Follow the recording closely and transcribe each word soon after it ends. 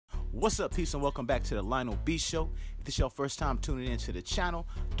What's up, peeps, and welcome back to the Lionel B Show. If this is your first time tuning into the channel,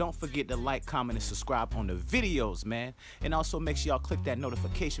 don't forget to like, comment, and subscribe on the videos, man. And also make sure y'all click that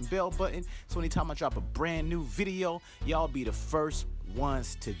notification bell button so anytime I drop a brand new video, y'all be the first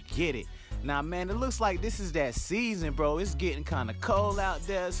ones to get it. Now, man, it looks like this is that season, bro. It's getting kind of cold out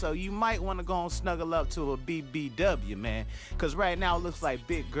there, so you might want to go and snuggle up to a BBW, man, because right now it looks like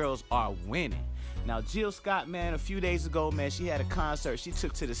big girls are winning. Now, Jill Scott, man, a few days ago, man, she had a concert. She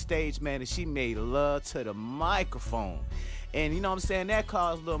took to the stage, man, and she made love to the microphone. And you know what I'm saying? That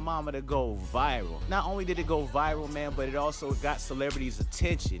caused Lil Mama to go viral. Not only did it go viral, man, but it also got celebrities'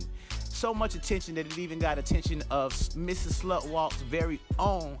 attention. So much attention that it even got attention of Mrs. Slutwalk's very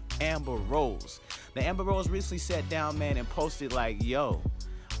own Amber Rose. Now, Amber Rose recently sat down, man, and posted like, yo,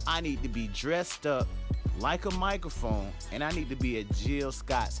 I need to be dressed up like a microphone, and I need to be at Jill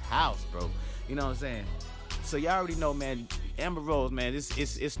Scott's house, bro. You know what I'm saying? So y'all already know, man, Amber Rose, man,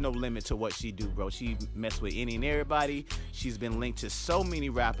 it's no limit to what she do, bro. She messed with any and everybody. She's been linked to so many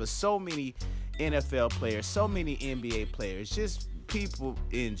rappers, so many NFL players, so many NBA players, just people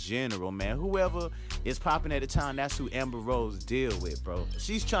in general, man. Whoever is popping at the time, that's who Amber Rose deal with, bro.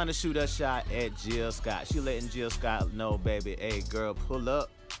 She's trying to shoot a shot at Jill Scott. She letting Jill Scott know, baby, hey, girl, pull up.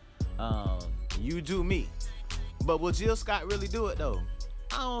 You do me. But will Jill Scott really do it, though?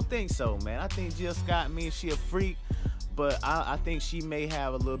 I don't think so, man. I think Jill Scott means she a freak, but I think she may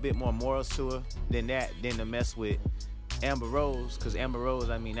have a little bit more morals to her than to mess with Amber Rose, because Amber Rose,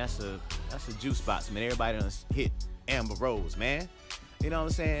 I mean, that's a juice box, man. Everybody done hit Amber Rose, man. You know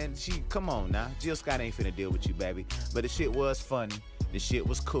what I'm saying? Come on now. Jill Scott ain't finna deal with you, baby. But the shit was funny. The shit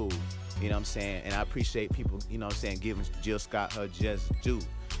was cool. You know what I'm saying? And I appreciate people, you know what I'm saying, giving Jill Scott her just due.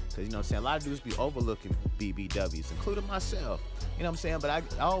 Because, you know what I'm saying, a lot of dudes be overlooking BBWs, including myself. You know what I'm saying? But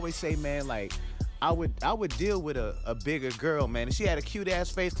I always say, man, like, I would deal with a bigger girl, man. If she had a cute-ass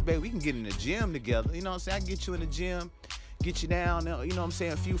face, baby, we can get in the gym together. You know what I'm saying? I can get you in the gym, get you down, you know what I'm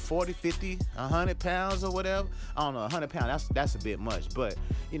saying, a few 40, 50, 100 pounds or whatever. I don't know, 100 pounds, that's a bit much. But,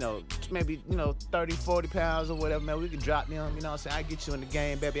 you know, maybe, you know, 30, 40 pounds or whatever, man, we can drop them. You know what I'm saying? I get you in the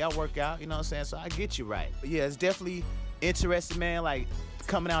game, baby. I work out, you know what I'm saying? So I get you right. But, yeah, it's definitely interesting, man, like,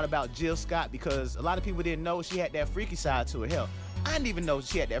 coming out about Jill Scott, because a lot of people didn't know she had that freaky side to her. Hell, I didn't even know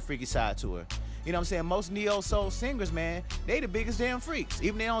she had that freaky side to her. You know what I'm saying? Most neo-soul singers, man, they the biggest damn freaks.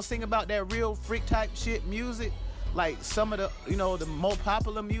 Even they don't sing about that real freak type shit music, like some of the, you know, the more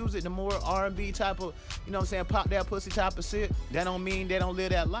popular music, the more R&B type of, you know what I'm saying, pop that pussy type of shit. That don't mean they don't live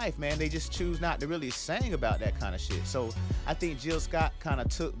that life, man. They just choose not to really sing about that kind of shit. So I think Jill Scott kind of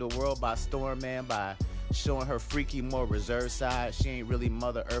took the world by storm, man, by showing her freaky, more reserved side. She ain't really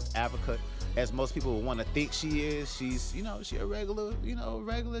Mother Earth Africa as most people would want to think she is. She's, you know, she a regular, you know,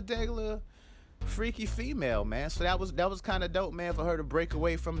 regular freaky female, man. So that was kind of dope, man, for her to break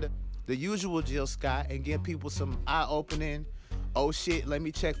away from the usual Jill Scott and give people some eye-opening, oh shit, let me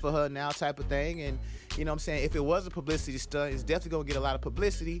check for her now type of thing. And you know what I'm saying, if it was a publicity stunt, it's definitely gonna get a lot of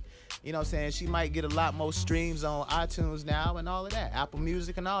publicity. You know what I'm saying? She might get a lot more streams on iTunes now and all of that, Apple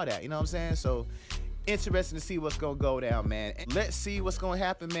Music and all that, you know what I'm saying? So interesting to see what's gonna go down, man. And let's see what's gonna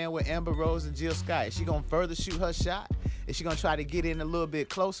happen, man, with Amber Rose and Jill Scott. Is she gonna further shoot her shot? Is she gonna try to get in a little bit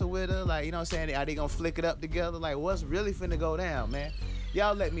closer with her? Like, you know what I'm saying? Are they gonna flick it up together? Like, what's really finna go down, man?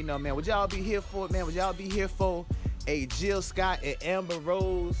 Y'all let me know, man. Would y'all be here for it, man? Would y'all be here for a Jill Scott and Amber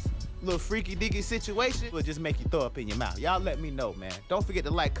Rose little freaky deaky situation? Will just make you throw up in your mouth. Y'all let me know, man. Don't forget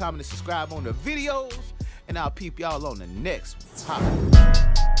to like, comment, and subscribe on the videos, and I'll peep y'all on the next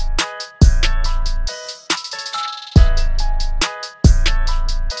one.